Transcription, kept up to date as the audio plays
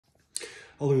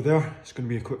Hello there, it's going to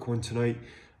be a quick one tonight.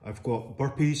 I've got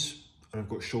burpees and I've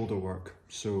got shoulder work.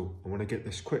 So I want to get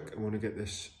this quick, I want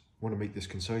to make this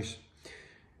concise.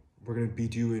 We're going to be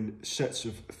doing sets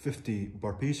of 50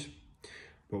 burpees.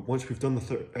 But once we've done the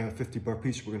 50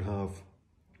 burpees, we're going to have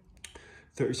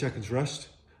 30 seconds rest,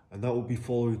 and that will be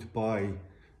followed by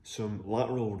some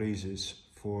lateral raises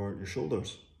for your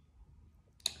shoulders.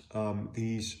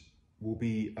 These will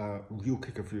be a real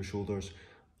kicker for your shoulders.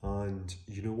 And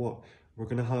you know what? We're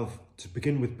going to have, to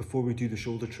begin with, before we do the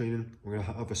shoulder training, we're going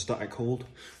to have a static hold.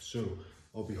 So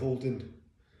I'll be holding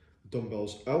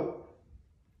dumbbells out,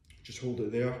 just hold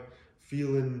it there,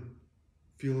 feeling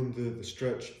the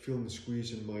stretch, feeling the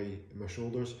squeeze in my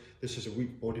shoulders. This is a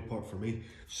weak body part for me,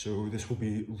 so this will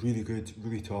be really good,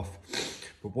 really tough.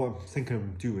 But what I'm thinking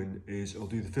I'm doing is I'll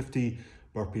do the 50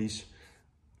 burpees,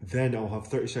 then I'll have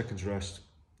 30 seconds rest.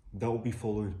 That will be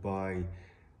followed by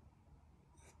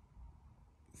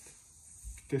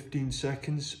 15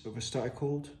 seconds of a static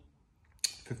hold,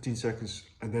 15 seconds,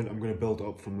 and then I'm going to build it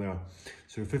up from there.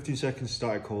 So 15 seconds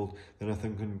static hold, then I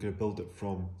think I'm going to build it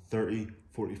from 30,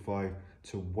 45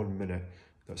 to 1 minute.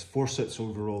 That's 4 sets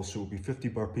overall, so it'll be 50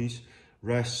 burpees,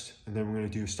 rest, and then we're going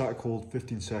to do a static hold,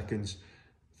 15 seconds.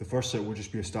 The first set will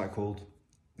just be a static hold.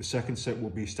 The second set will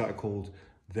be static hold,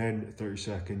 then 30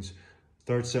 seconds.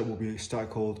 Third set will be a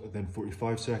static hold, and then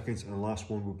 45 seconds, and the last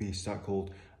one will be static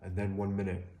hold, and then 1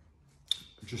 minute.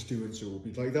 Just doing so, we'll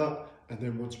be like that, and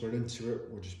then once we're into it,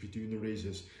 we'll just be doing the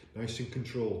raises, nice and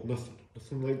controlled,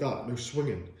 nothing like that, no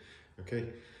swinging. Okay,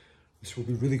 this will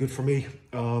be really good for me.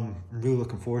 I'm really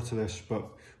looking forward to this, but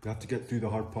we have to get through the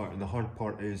hard part, and the hard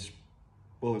part is,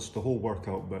 well, it's the whole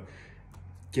workout, but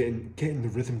getting the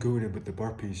rhythm going in with the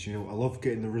burpees. You know, I love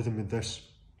getting the rhythm in this.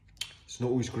 It's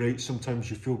not always great. Sometimes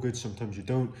you feel good, sometimes you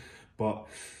don't, but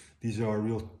these are a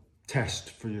real test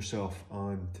for yourself,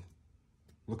 and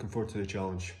looking forward to the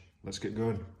challenge. Let's get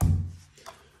going.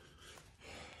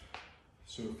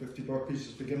 So 50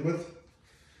 burpees to begin with.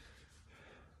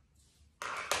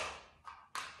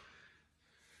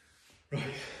 Right,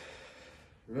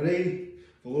 ready?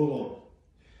 Follow along.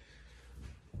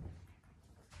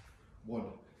 1,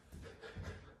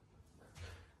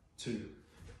 2,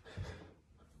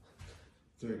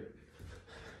 3,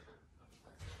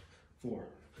 4,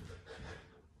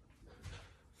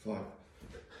 5,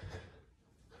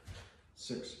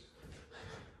 6,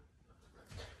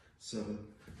 7,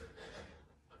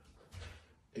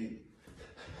 8,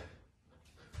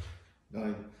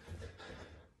 9,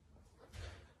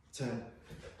 10,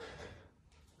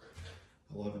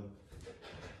 11,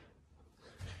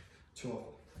 12,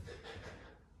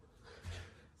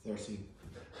 13,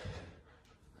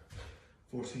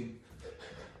 14,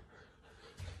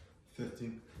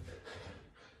 15,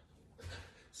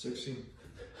 16,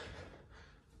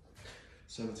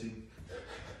 17,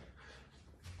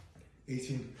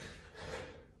 18,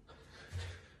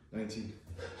 19,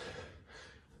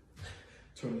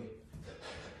 20,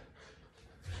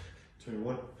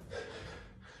 21,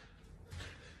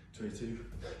 22,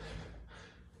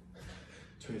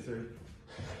 23,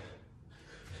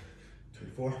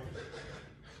 24,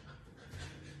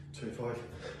 25,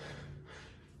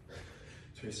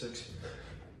 26,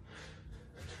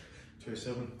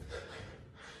 27,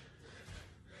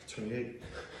 28,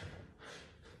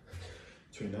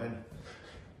 29,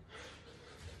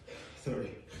 30,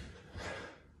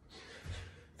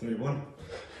 31,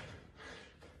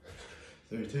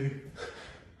 32,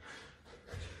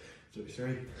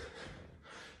 33,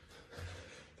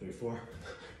 34,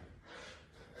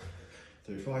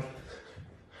 35,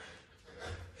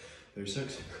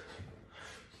 36,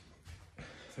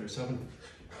 37,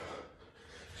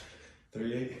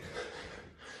 38,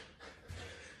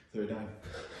 39,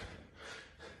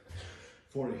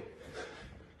 40,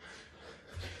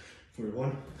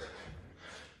 41,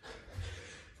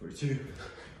 42,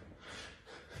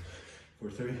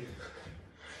 43,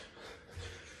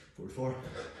 44,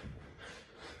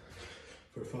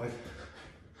 45,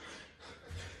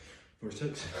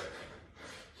 46,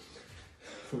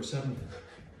 47,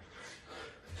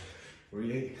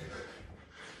 48,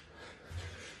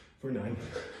 49,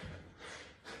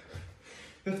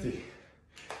 50.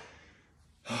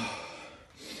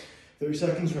 30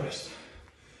 seconds rest.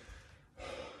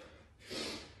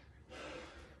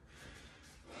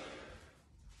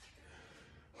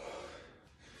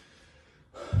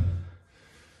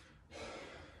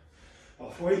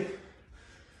 Halfway.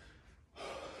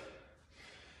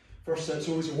 First set's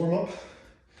always a warm-up.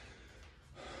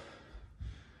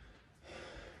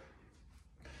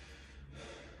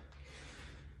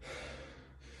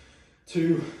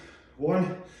 2,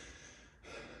 1.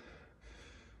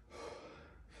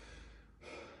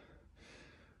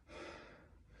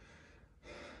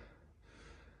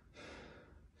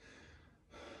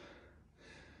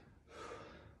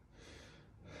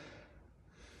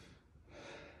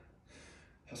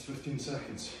 15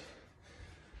 seconds.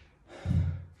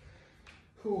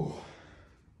 Whew.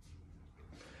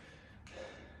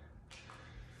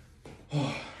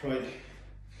 Oh, right,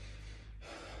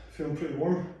 feeling pretty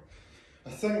warm. I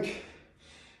think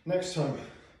next time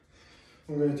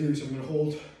what I'm going to do is I'm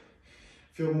going to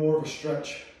feel more of a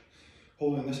stretch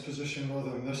holding this position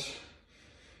rather than this.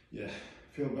 Yeah,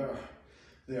 feel better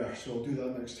there, so I'll do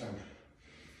that next time.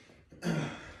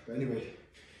 But anyway,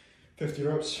 50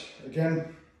 reps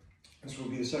again. This will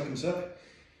be the second set.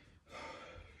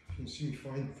 You can see me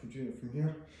fine from doing it from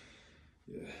here.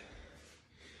 Yeah.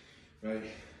 Right,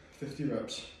 50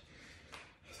 reps.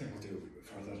 I think I'll do it a bit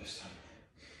further this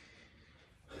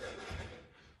time.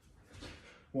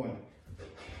 1,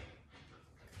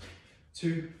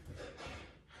 2,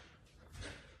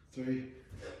 3,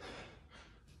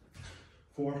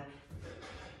 4,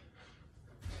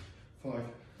 5,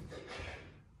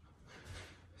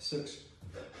 6,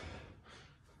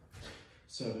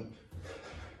 7,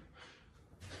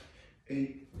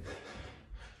 8,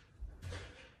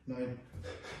 9,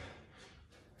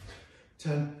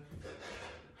 10,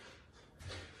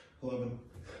 11,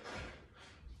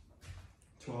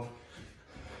 12,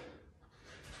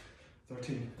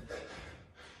 13,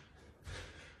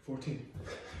 14,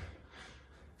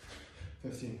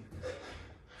 15,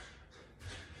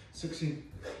 16,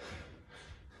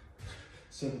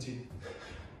 17,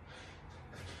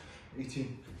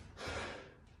 18,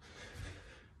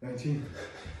 19,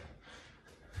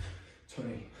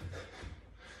 20,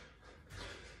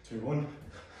 21,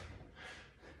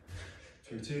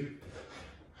 22,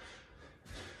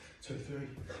 23,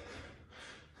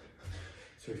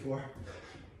 24,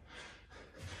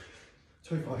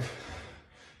 25,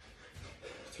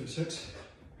 26,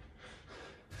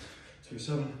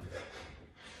 27,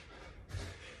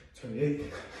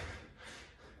 28,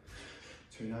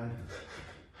 29,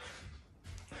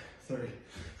 30,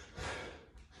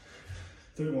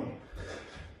 31,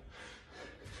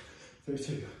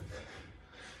 32,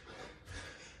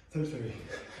 33,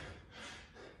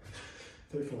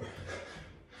 34,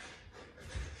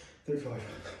 35,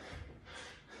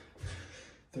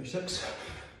 36,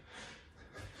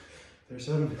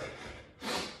 37,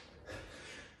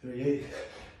 38,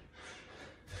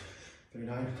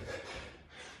 39,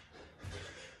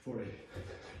 40,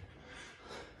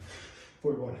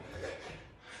 41,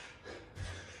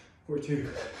 42,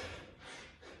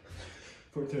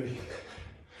 43,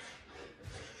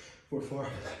 44,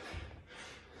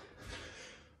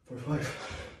 45,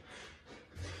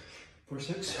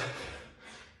 46,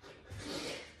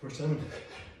 47,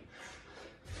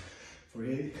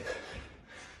 48,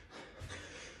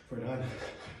 49,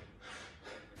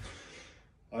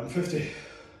 and 50.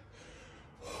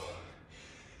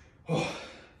 Oh.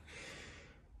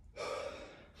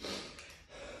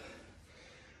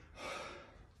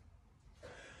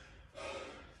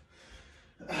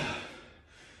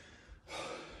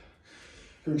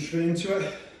 Going straight into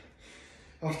it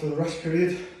after the rest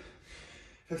period.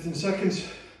 15 seconds,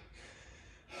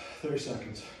 30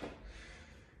 seconds.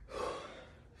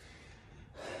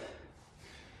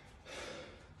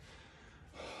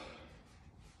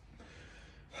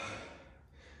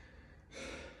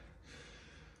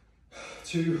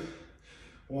 Two,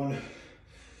 1,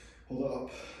 hold it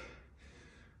up.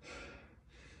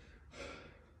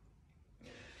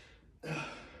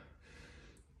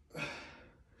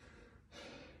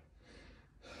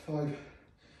 5,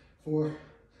 4,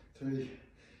 3,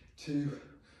 2,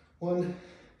 1.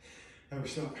 Now we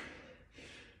start.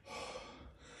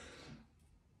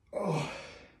 Oh.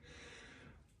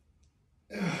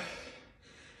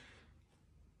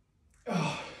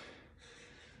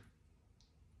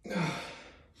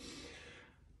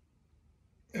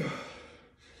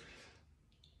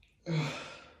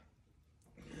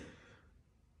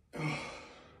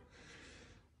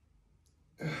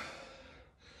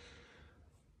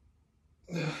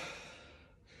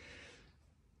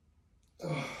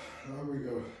 There we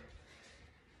go.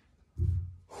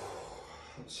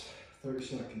 That's 30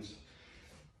 seconds.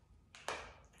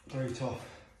 Very tough.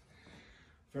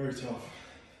 Very tough.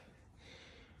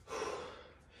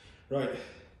 Right,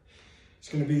 it's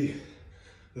going to be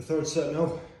the third set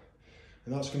now,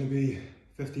 and that's going to be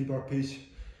 50 burpees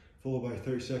followed by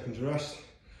 30 seconds rest.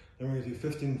 Then we're going to do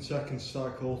 15 seconds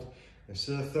static hold.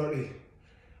 Instead of 30,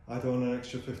 add on an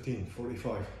extra 15,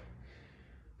 45.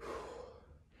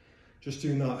 Just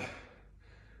doing that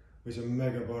was a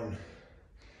mega burn.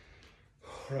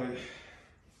 Right,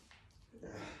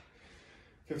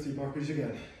 50 burpees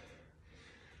again.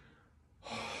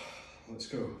 Let's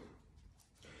go.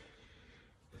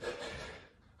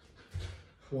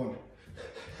 1,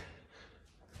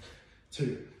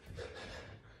 2,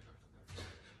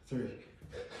 3,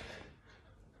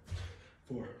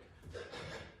 4,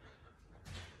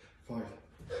 5,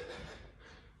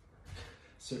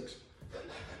 6,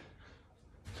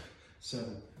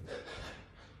 7,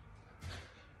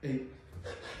 8,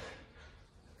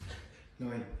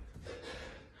 9,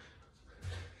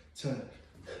 10,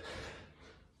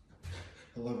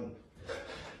 11,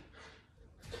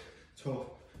 12,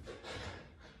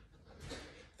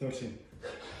 13,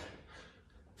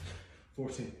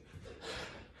 14,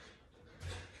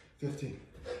 15,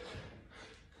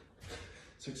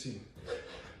 16,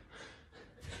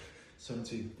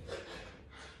 17,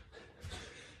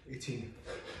 18,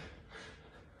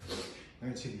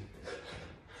 19,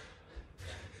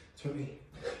 20,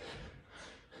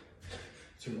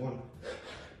 21,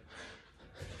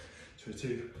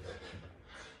 22,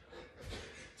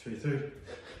 23,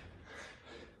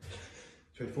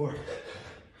 24,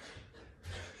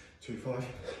 25,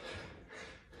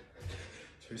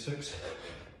 26,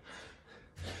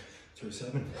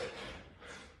 27,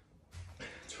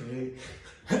 28,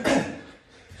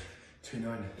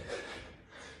 29,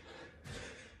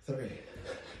 30,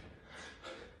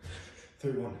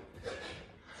 31,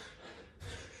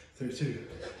 32,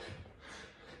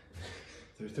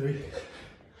 33,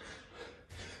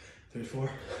 34,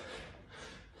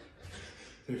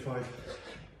 35,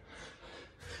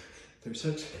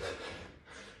 36,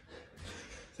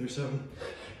 37,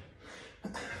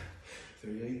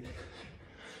 38,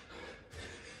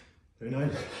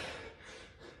 39,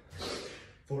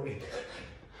 40,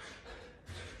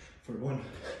 41,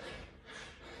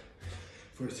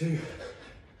 42,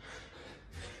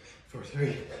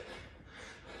 43,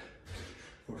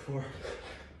 44,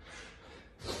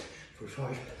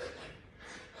 45,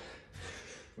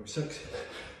 46,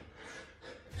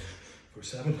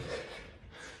 47,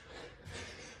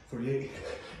 48,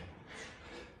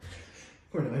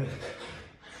 49,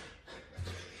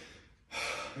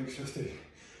 make 50.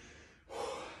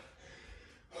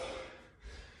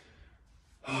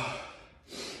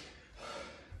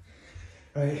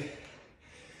 Right,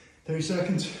 30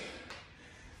 seconds.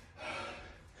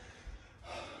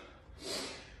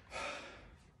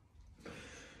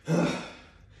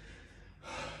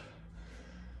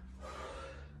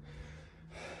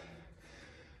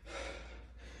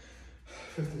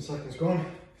 Fifteen seconds gone.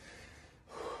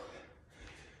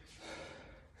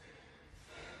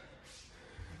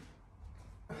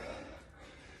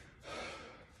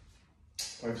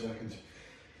 5 seconds.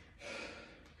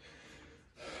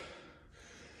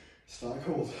 Static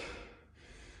hold.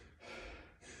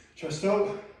 Chest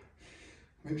out.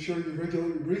 Make sure you regulate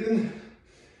your breathing.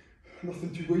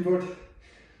 Nothing too wavered.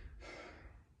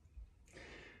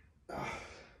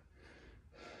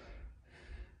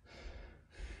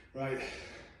 Right.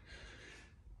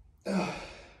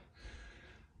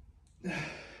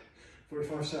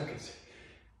 45 seconds.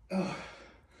 Oh,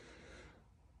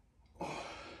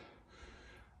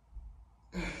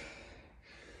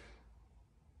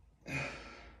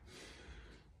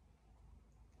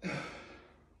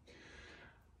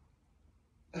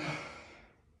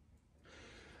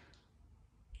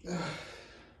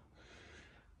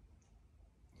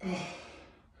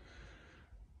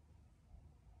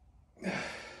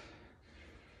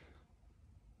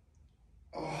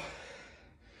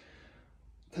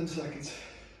 10 seconds.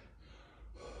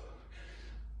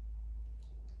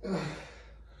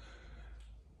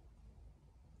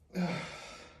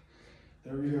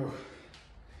 There we go.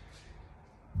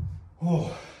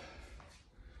 Oh,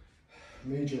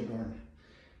 major burn.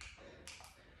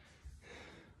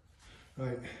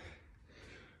 Right,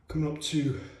 coming up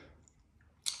to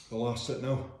the last set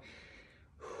now.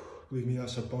 Believe me,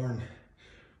 that's a burn.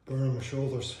 Burn on my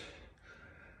shoulders.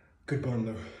 Good burn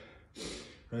though.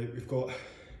 Right, we've got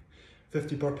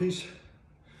 50 burpees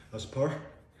as per.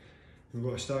 We've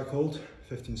got a static hold,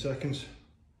 15 seconds.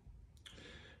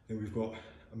 Then we've got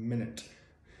a minute.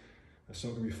 That's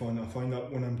not going to be fun. I find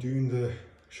that when I'm doing the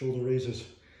shoulder raises,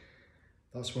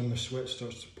 that's when the sweat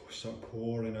starts to start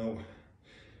pouring out,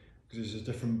 because it's a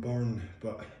different burn.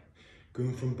 But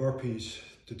going from burpees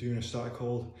to doing a static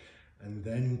hold and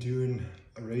then doing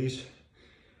a raise,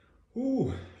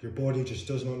 ooh, your body just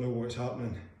does not know what's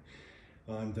happening.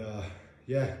 And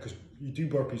yeah, because you do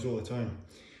burpees all the time,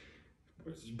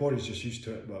 your body's just used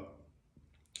to it. But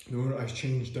the moment I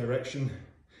change direction,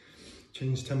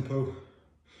 change tempo,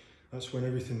 that's when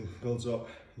everything builds up.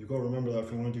 You've got to remember that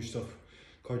if you want to do stuff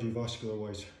cardiovascular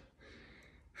wise.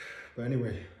 But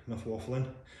anyway, enough waffling.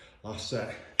 Last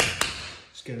set.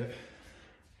 Let's get it.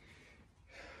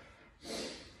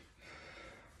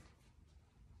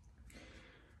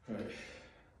 Right.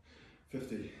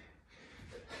 50.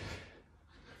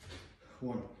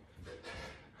 1,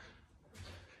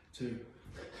 2,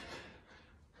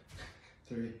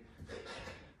 3,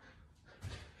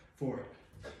 4,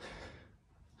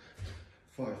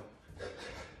 5,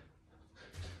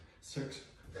 6,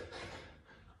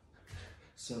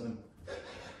 7,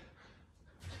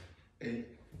 8,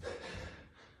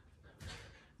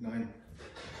 9,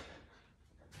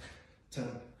 10,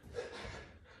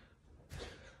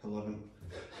 11,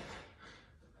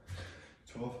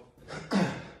 12,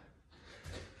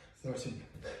 13,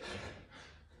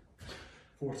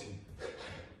 14,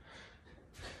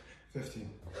 15,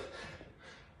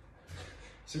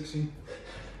 16,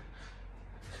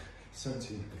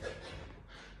 17,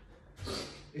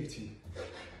 18,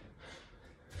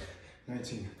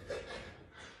 19,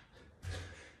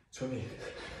 20,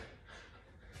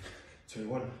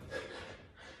 21,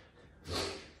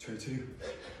 22,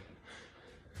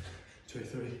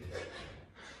 23,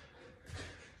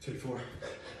 24,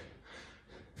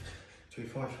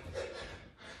 25,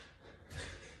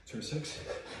 26,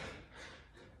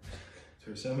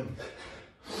 27,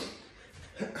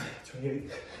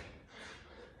 28,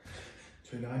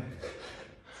 29,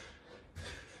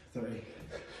 30,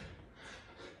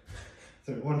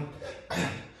 31,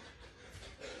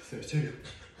 32,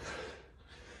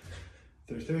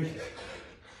 33,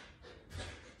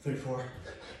 34,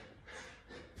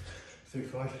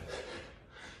 35,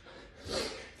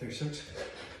 36,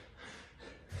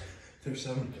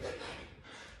 37,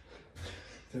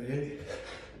 38,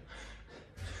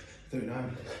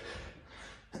 39,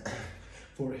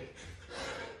 40,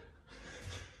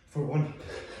 41,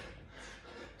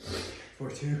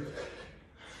 42,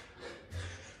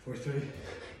 43,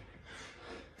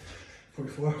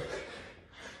 44,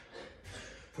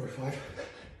 45,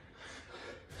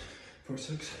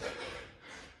 46,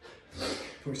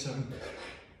 47,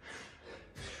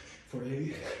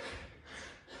 48,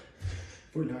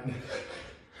 49,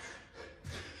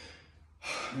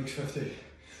 makes 50.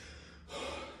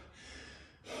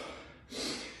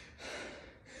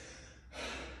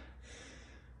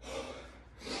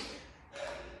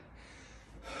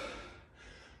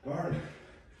 Burn.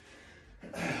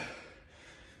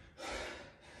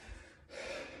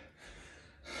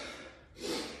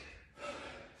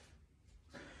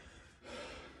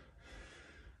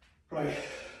 Right,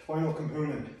 final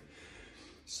component.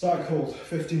 Static hold,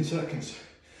 15 seconds.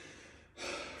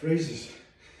 Raises,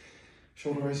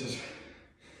 shoulder raises.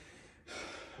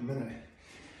 A minute.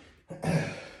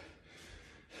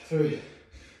 3,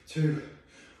 2,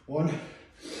 1.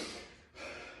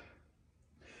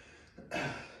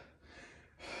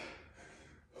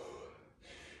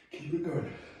 Keep it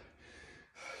going.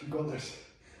 You got this.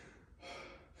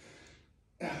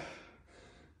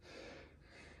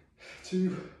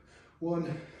 2,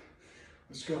 1.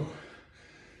 Let's go.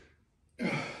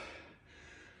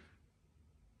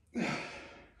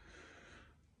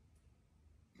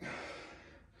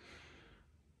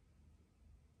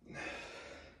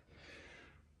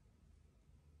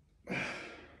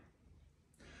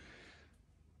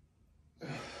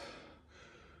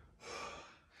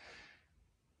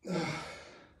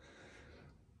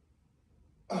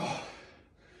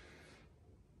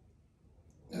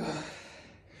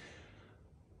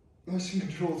 Nice and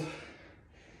controlled.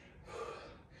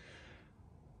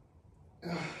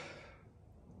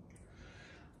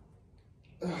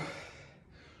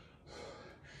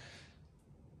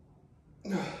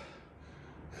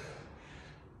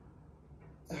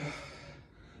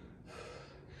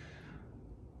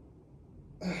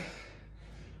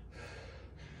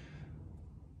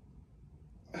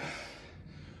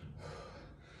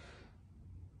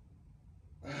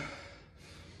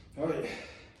 All right,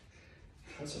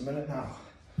 that's a minute now.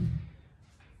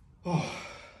 Oh.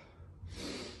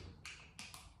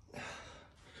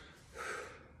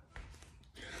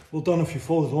 Well done if you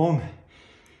followed along.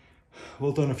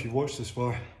 Well done if you watched this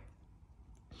far.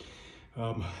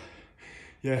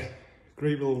 Yeah,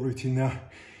 great little routine there.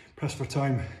 Press for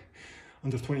time,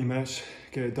 under 20 minutes,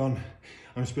 get it done.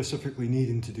 I'm specifically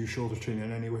needing to do shoulder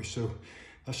training anyway, so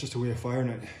that's just a way of firing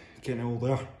it, getting it all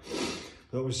there.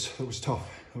 That was tough.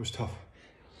 That was tough.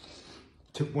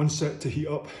 Took one set to heat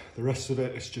up. The rest of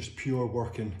it is just pure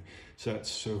working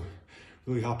sets. So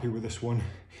really happy with this one.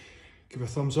 Give a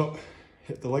thumbs up.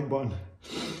 Hit the like button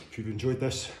if you've enjoyed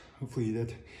this. Hopefully you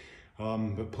did.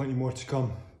 But plenty more to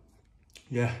come.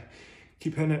 Yeah,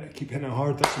 keep hitting it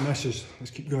hard. That's the message.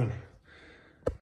 Let's keep going.